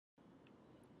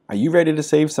Are you ready to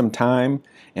save some time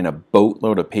and a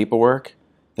boatload of paperwork?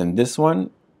 Then this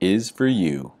one is for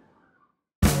you.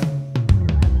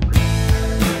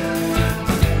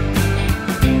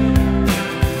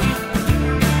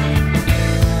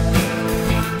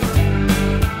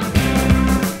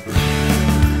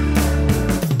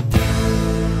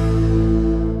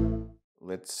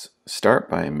 Let's start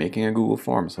by making a Google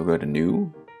Form. So go to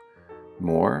New,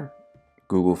 More,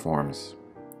 Google Forms.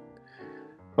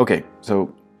 Okay,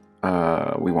 so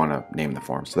we want to name the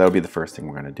form. So that'll be the first thing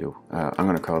we're going to do. I'm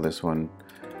going to call this one,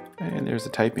 and there's the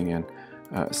typing in,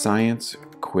 Science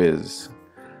Quiz.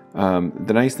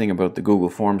 The nice thing about the Google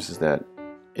Forms is that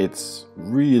it's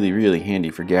really handy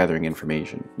for gathering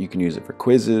information. You can use it for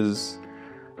quizzes.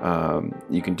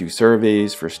 You can do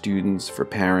surveys for students, for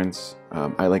parents.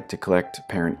 I like to collect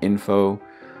parent info,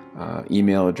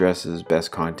 email addresses,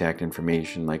 best contact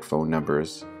information like phone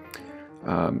numbers.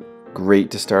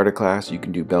 Great to start a class. You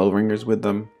can do bell ringers with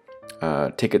them,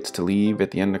 tickets to leave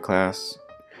at the end of class.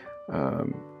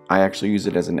 I actually use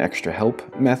it as an extra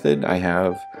help method. I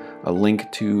have a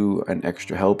link to an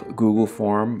extra help Google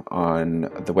form on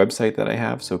the website that I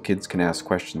have, so kids can ask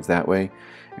questions that way,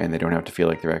 and they don't have to feel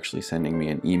like they're actually sending me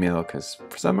an email, because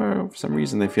for some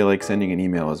reason they feel like sending an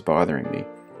email is bothering me.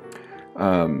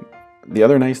 The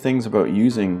other nice things about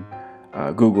using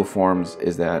Google Forms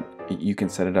is that you can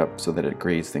set it up so that it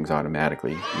grades things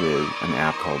automatically with an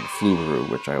app called Flubaroo,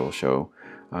 which I will show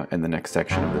in the next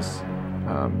section of this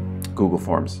Google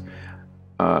Forms.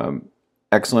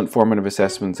 Excellent formative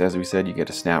assessments. As we said, you get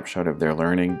a snapshot of their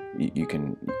learning. You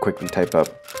can quickly type up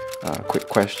a quick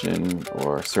question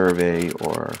or survey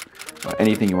or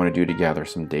anything you want to do to gather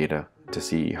some data to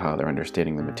see how they're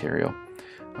understanding the material.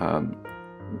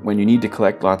 When you need to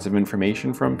collect lots of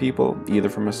information from people, either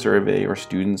from a survey or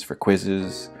students for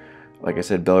quizzes, like I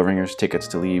said, bell ringers, tickets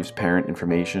to leaves, parent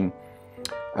information,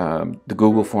 the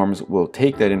Google Forms will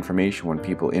take that information when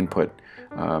people input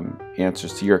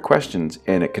answers to your questions,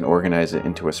 and it can organize it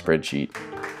into a spreadsheet.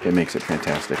 It makes it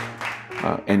fantastic.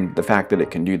 And the fact that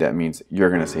it can do that means you're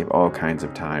going to save all kinds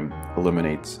of time,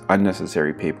 eliminates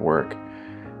unnecessary paperwork,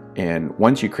 and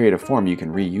once you create a form, you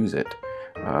can reuse it.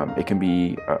 It can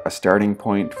be a starting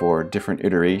point for different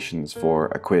iterations for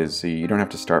a quiz, so you don't have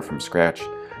to start from scratch.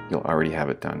 You'll already have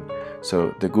it done.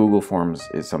 So the Google Forms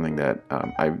is something that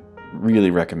I really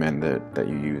recommend that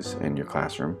you use in your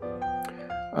classroom.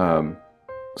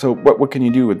 So what can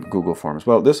you do with Google Forms?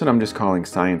 Well, this one I'm just calling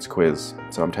Science Quiz.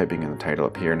 So I'm typing in the title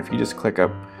up here, and if you just click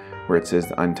up where it says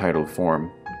the untitled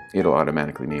form, it'll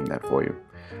automatically name that for you.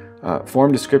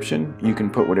 Form description, you can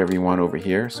put whatever you want over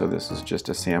here. So this is just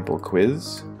a sample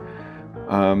quiz.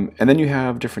 And then you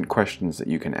have different questions that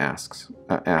you can ask.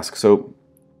 So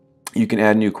you can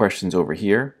add new questions over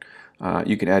here.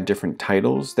 You can add different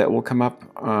titles that will come up.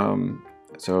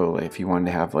 So if you wanted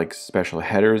to have like special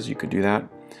headers, you could do that.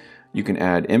 You can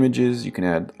add images, you can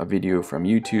add a video from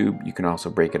YouTube, you can also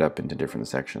break it up into different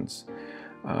sections.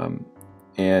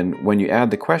 And when you add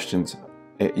the questions,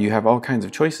 you have all kinds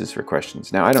of choices for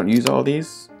questions. Now I don't use all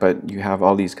these, but you have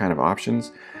all these kind of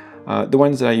options. The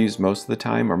ones that I use most of the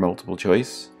time are multiple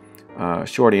choice.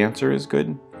 Short answer is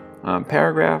good.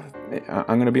 Paragraph,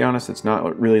 I'm going to be honest, it's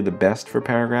not really the best for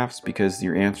paragraphs because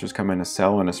your answers come in a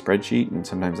cell in a spreadsheet, and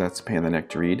sometimes that's a pain in the neck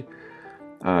to read.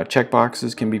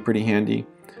 Checkboxes can be pretty handy.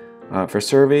 For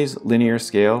surveys, linear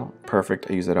scale,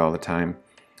 perfect. I use that all the time.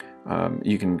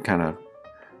 You can kind of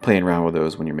play around with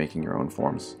those when you're making your own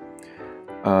forms.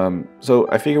 So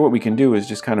I figure what we can do is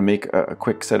just kind of make a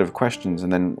quick set of questions,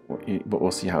 and then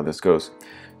we'll see how this goes.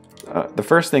 The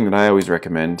first thing that I always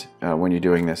recommend when you're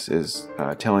doing this is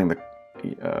telling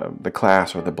the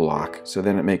class or the block, so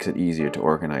then it makes it easier to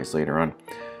organize later on.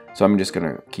 So I'm just going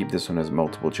to keep this one as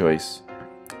multiple choice.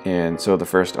 And so the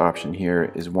first option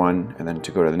here is 1, and then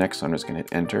to go to the next one, I'm just going to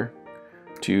hit enter.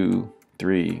 2,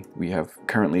 3, we have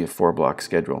currently a 4-block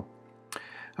schedule.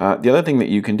 The other thing that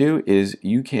you can do is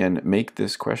you can make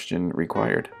this question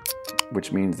required,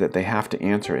 which means that they have to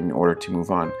answer it in order to move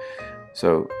on.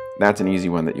 So that's an easy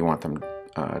one that you want them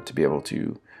to be able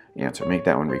to answer. Make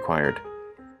that one required.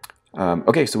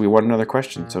 Okay, so we want another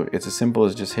question. So it's as simple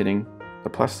as just hitting the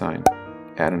plus sign.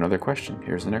 Add another question.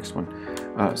 Here's the next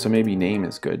one. So maybe name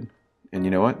is good. And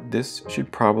you know what? This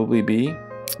should probably be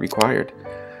required.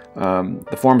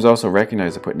 The forms also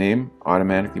recognize the put name,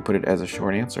 automatically put it as a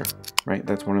short answer, right?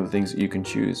 That's one of the things that you can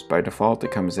choose. By default,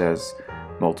 it comes as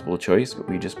multiple choice, but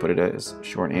we just put it as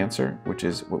short answer, which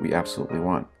is what we absolutely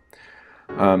want.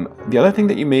 The other thing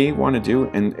that you may want to do,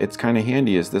 and it's kind of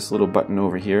handy, is this little button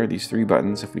over here, these 3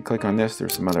 buttons. If we click on this,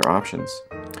 there's some other options.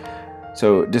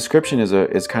 So description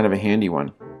is kind of a handy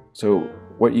one. So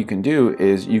what you can do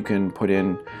is you can put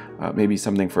in maybe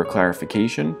something for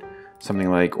clarification, something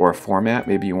like, or a format.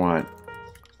 Maybe you want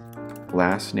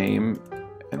last name,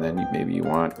 and then maybe you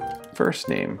want first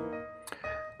name.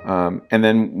 And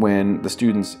then when the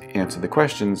students answer the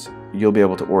questions, you'll be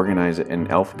able to organize it and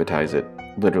alphabetize it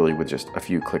literally with just a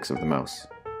few clicks of the mouse.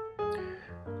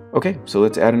 Okay, so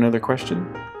let's add another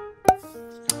question.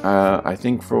 I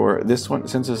think for this one,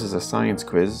 since this is a science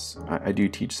quiz, I do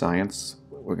teach science.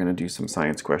 We're going to do some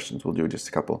science questions. We'll do just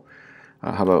a couple.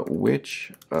 How about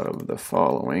which of the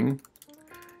following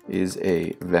is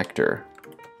a vector?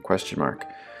 Question mark.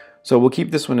 So we'll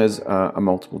keep this one as a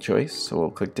multiple choice. So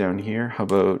we'll click down here. How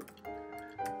about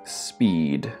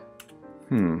speed?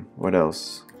 What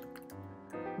else?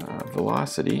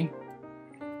 Velocity,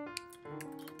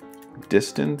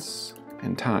 distance,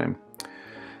 and time.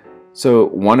 So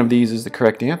one of these is the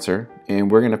correct answer,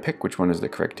 and we're going to pick which one is the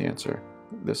correct answer.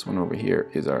 This one over here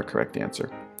is our correct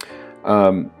answer.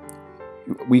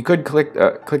 We could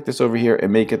click this over here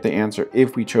and make it the answer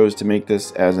if we chose to make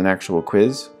this as an actual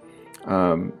quiz.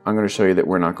 I'm going to show you that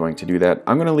we're not going to do that.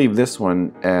 I'm going to leave this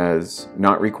one as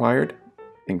not required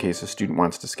in case a student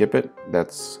wants to skip it.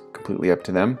 That's completely up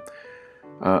to them.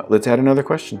 Let's add another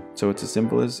question. So it's as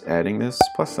simple as adding this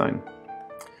plus sign.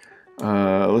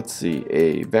 Let's see,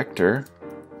 a vector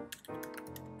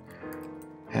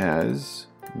has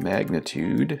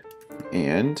magnitude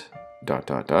and ...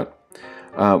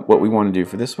 What we want to do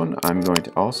for this one, I'm going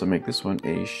to also make this one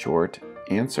a short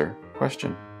answer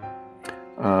question.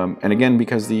 And again,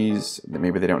 because these,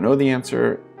 maybe they don't know the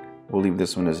answer, we'll leave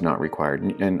this one as not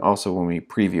required. And also when we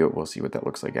preview it, we'll see what that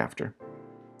looks like after.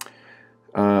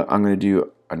 I'm going to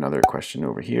do another question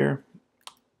over here.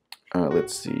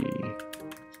 Let's see.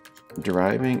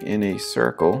 Driving in a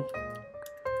circle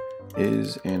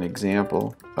is an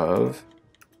example of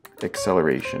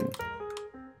acceleration.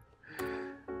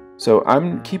 So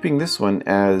I'm keeping this one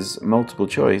as multiple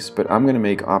choice, but I'm going to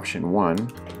make option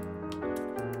 1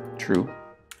 true,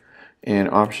 and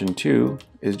option 2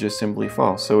 is just simply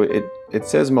false. So it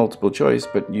says multiple choice,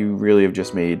 but you really have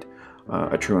just made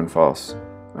a true and false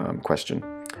question.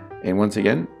 And once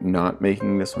again, not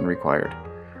making this one required.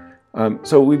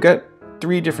 So we've got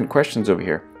 3 different questions over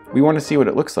here. We want to see what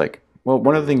it looks like. Well,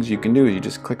 one of the things you can do is you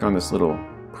just click on this little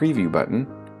preview button,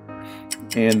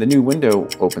 and the new window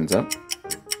opens up,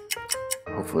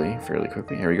 hopefully fairly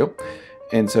quickly. Here we go.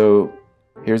 And so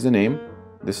here's the name.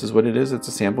 This is what it is. It's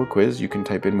a sample quiz. You can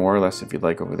type in more or less if you'd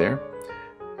like over there.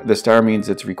 The star means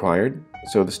it's required.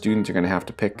 So the students are going to have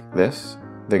to pick this.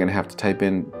 They're going to have to type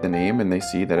in the name, and they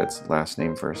see that it's last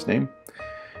name, first name.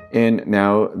 And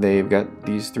now they've got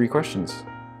these 3 questions.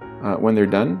 When they're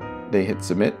done, they hit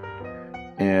submit,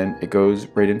 and it goes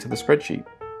right into the spreadsheet.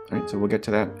 All right, so we'll get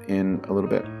to that in a little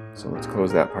bit. So let's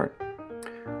close that part.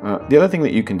 The other thing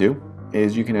that you can do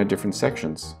is you can add different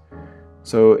sections.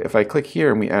 So if I click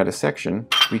here and we add a section,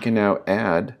 we can now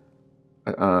add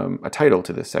a title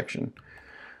to this section.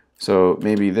 So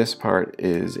maybe this part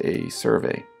is a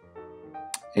survey.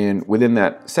 And within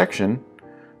that section,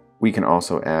 we can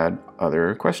also add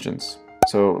other questions.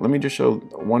 So let me just show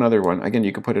one other one. Again,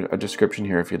 you can put a description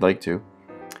here if you'd like to.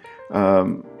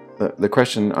 The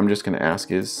question I'm just going to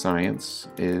ask is, science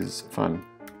is fun.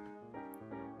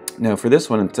 Now for this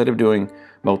one, instead of doing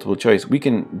multiple choice, we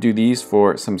can do these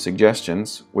for some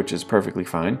suggestions, which is perfectly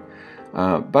fine.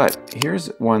 But here's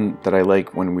one that I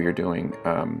like when we are doing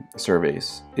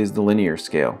surveys, is the linear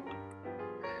scale.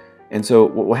 And so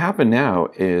what will happen now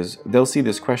is they'll see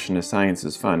this question as science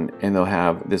is fun, and they'll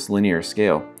have this linear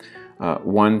scale.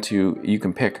 1 to, you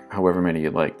can pick however many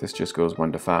you'd like. This just goes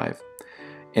 1 to 5.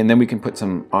 And then we can put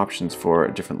some options for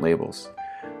different labels.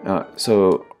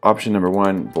 So option number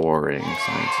 1, boring,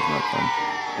 science is not fun.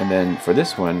 And then for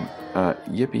this one,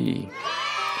 yippee,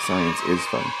 science is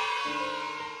fun.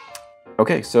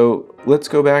 Okay, so let's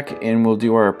go back and we'll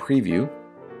do our preview.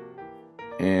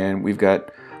 And we've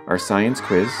got our science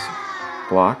quiz,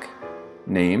 block,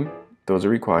 name, those are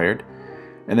required.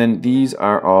 And then these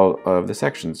are all of the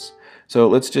sections. So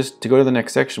let's just, to go to the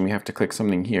next section, we have to click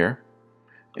something here.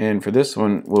 And for this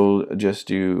one, we'll just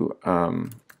do,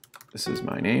 this is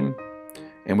my name.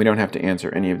 And we don't have to answer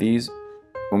any of these.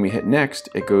 When we hit next,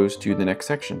 it goes to the next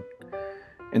section.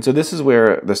 And so this is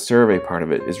where the survey part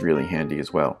of it is really handy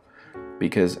as well.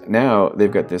 Because now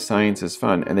they've got this science is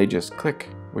fun, and they just click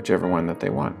whichever one that they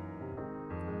want.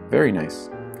 Very nice.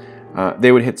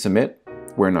 They would hit submit.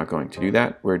 We're not going to do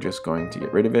that. We're just going to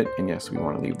get rid of it. And yes, we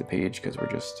want to leave the page because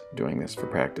we're just doing this for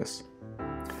practice.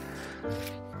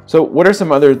 So what are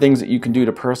some other things that you can do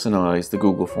to personalize the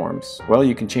Google Forms? Well,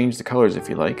 you can change the colors if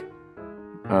you like.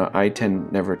 I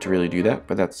tend never to really do that,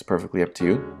 but that's perfectly up to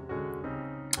you.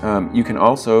 You can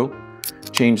also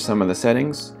change some of the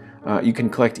settings. You can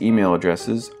collect email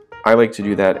addresses. I like to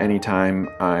do that anytime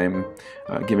I'm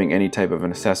giving any type of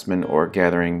an assessment or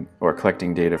gathering or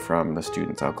collecting data from the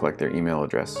students. I'll collect their email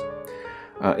address.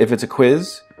 If it's a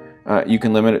quiz, you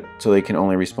can limit it so they can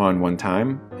only respond one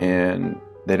time and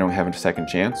they don't have a second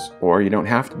chance, or you don't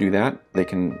have to do that. They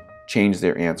can change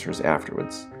their answers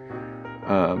afterwards.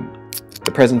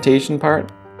 The presentation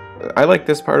part, I like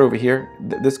this part over here.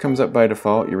 This comes up by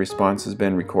default. Your response has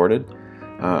been recorded,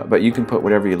 but you can put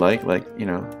whatever you like, you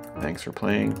know, thanks for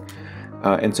playing.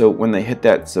 And so when they hit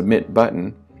that submit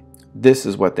button, this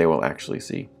is what they will actually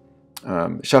see.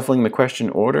 Shuffling the question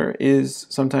order is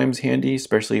sometimes handy,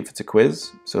 especially if it's a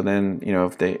quiz. So then, you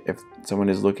know, if someone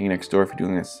is looking next door, if you're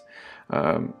doing this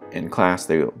in class,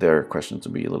 their questions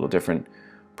will be a little different.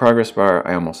 Progress bar,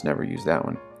 I almost never use that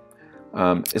one.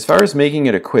 As far as making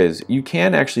it a quiz, you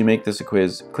can actually make this a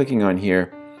quiz clicking on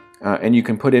here, and you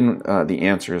can put in the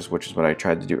answers, which is what I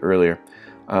tried to do earlier.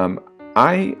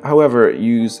 I, however,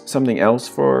 use something else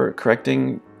for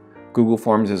correcting Google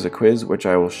Forms as a quiz, which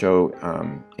I will show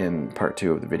in part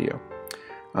 2 of the video.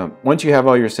 Once you have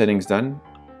all your settings done,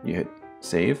 you hit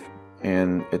save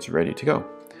and it's ready to go.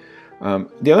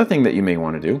 The other thing that you may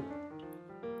want to do,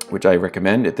 which I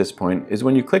recommend at this point, is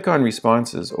when you click on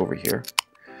responses over here,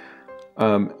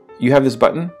 you have this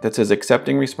button that says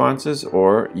accepting responses,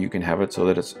 or you can have it so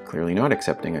that it's clearly not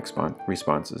accepting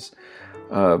responses.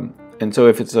 And so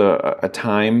if it's a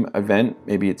time event,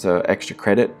 maybe it's an extra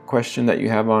credit question that you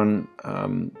have on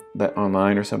that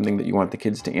online or something that you want the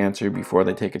kids to answer before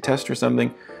they take a test or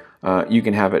something, you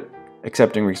can have it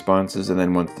accepting responses, and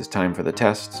then once it's time for the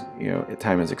test, you know,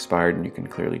 time has expired and you can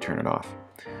clearly turn it off.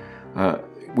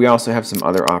 We also have some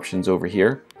other options over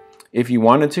here. If you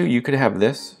wanted to, you could have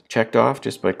this checked off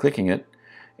just by clicking it,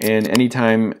 and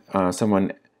anytime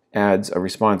someone adds a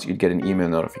response, you'd get an email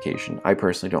notification. I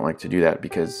personally don't like to do that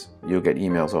because you'll get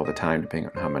emails all the time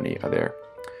depending on how many are there.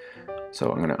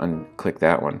 So I'm going to unclick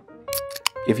that one.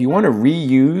 If you want to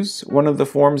reuse one of the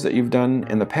forms that you've done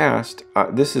in the past,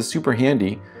 this is super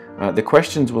handy. The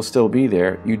questions will still be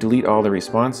there. You delete all the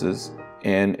responses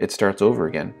and it starts over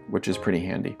again, which is pretty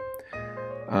handy.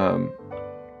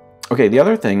 Okay, the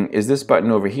other thing is this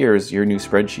button over here is your new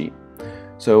spreadsheet.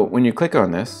 So when you click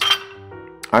on this,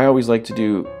 I always like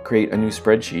to create a new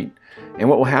spreadsheet, and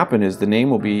what will happen is the name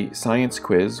will be Science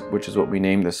Quiz, which is what we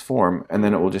named this form, and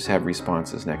then it will just have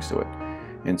responses next to it.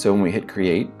 And so when we hit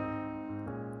create,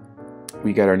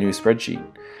 we get our new spreadsheet.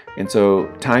 And so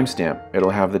timestamp, it'll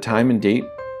have the time and date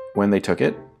when they took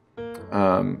it.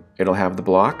 It'll have the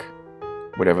block,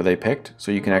 whatever they picked,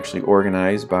 so you can actually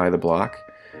organize by the block.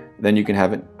 Then you can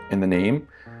have it in the name,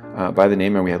 by the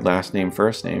name, and we had last name,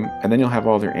 first name, and then you'll have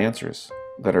all their answers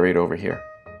that are right over here.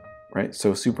 Right,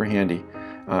 so super handy.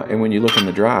 And when you look in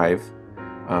the drive,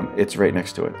 it's right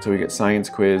next to it. So we get Science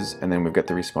Quiz, and then we've got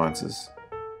the responses,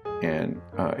 and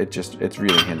it's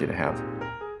really handy to have.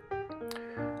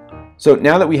 So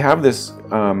now that we have this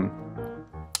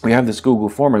Google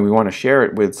form and we want to share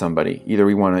it with somebody, either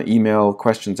we want to email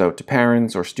questions out to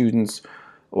parents or students,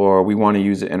 or we want to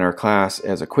use it in our class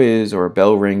as a quiz or a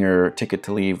bell ringer, ticket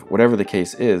to leave, whatever the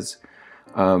case is,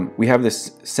 we have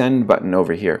this send button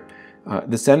over here.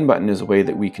 The send button is a way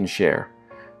that we can share.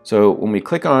 So when we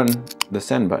click on the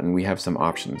send button, we have some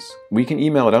options. We can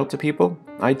email it out to people.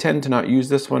 I tend to not use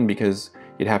this one because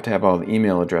you'd have to have all the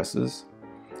email addresses.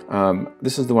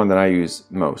 This is the one that I use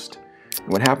most.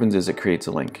 And what happens is it creates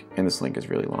a link, and this link is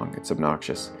really long. It's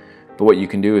obnoxious. But what you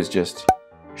can do is just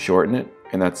shorten it,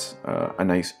 and that's a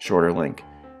nice shorter link.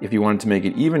 If you wanted to make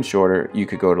it even shorter, you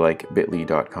could go to like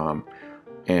bit.ly.com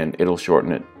and it'll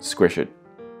shorten it, squish it,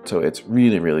 so it's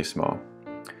really, really small.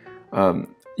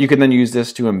 You can then use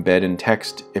this to embed in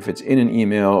text if it's in an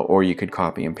email, or you could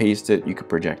copy and paste it. You could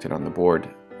project it on the board.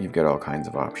 You've got all kinds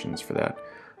of options for that.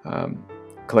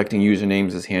 Collecting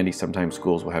usernames is handy. Sometimes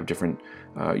schools will have different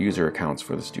user accounts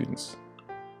for the students.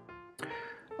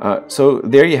 So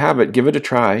there you have it. Give it a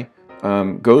try.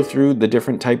 Go through the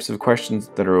different types of questions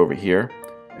that are over here.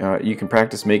 You can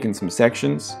practice making some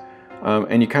sections,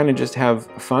 and you kind of just have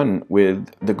fun with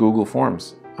the Google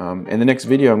Forms. In the next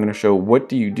video, I'm going to show what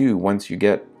do you do once you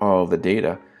get all the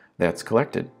data that's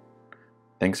collected.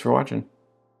 Thanks for watching.